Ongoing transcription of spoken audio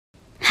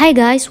Hi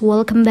guys,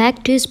 welcome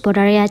back to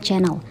Spodaria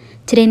channel.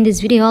 Today in this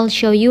video I'll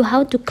show you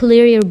how to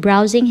clear your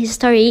browsing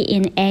history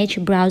in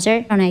Edge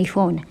browser on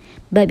iPhone.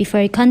 But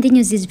before I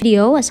continue this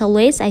video, as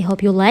always, I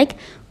hope you like,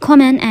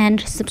 comment and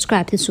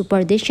subscribe to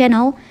support this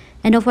channel,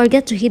 and don't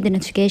forget to hit the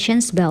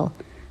notifications bell.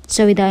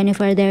 So without any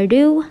further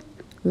ado,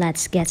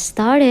 let's get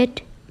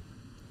started.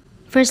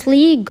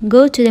 Firstly,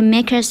 go to the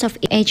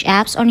Microsoft Edge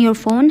apps on your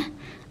phone.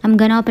 I'm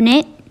gonna open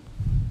it.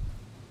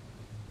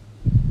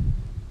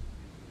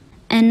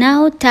 And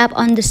now tap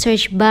on the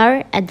search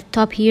bar at the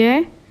top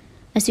here.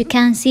 As you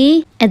can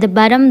see, at the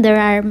bottom there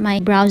are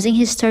my browsing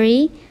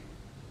history.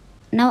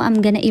 Now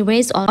I'm gonna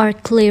erase or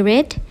clear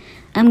it.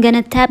 I'm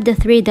gonna tap the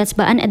three dots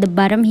button at the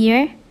bottom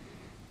here.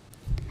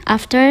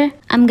 After,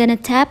 I'm gonna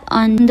tap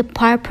on the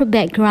purple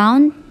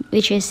background,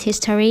 which is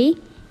history.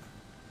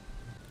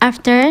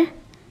 After,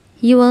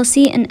 you will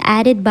see an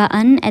edit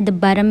button at the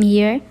bottom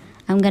here.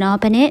 I'm gonna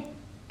open it.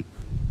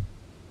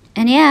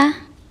 And yeah,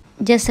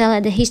 just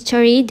select the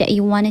history that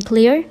you want to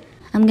clear.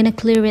 I'm gonna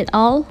clear it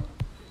all.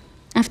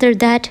 After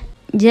that,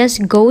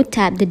 just go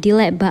tap the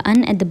delete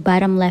button at the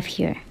bottom left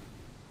here.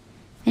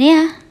 And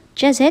yeah,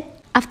 just it.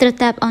 After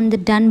tap on the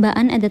done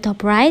button at the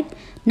top right,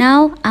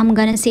 now I'm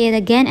gonna say it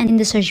again and in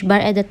the search bar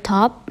at the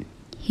top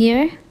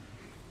here.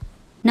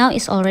 Now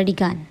it's already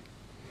gone.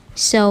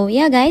 So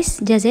yeah guys,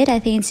 that's it. I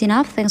think it's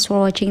enough. Thanks for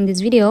watching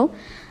this video.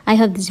 I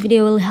hope this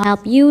video will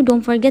help you.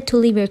 Don't forget to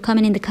leave your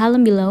comment in the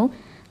column below.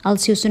 I'll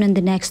see you soon in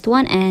the next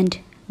one and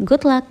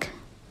good luck.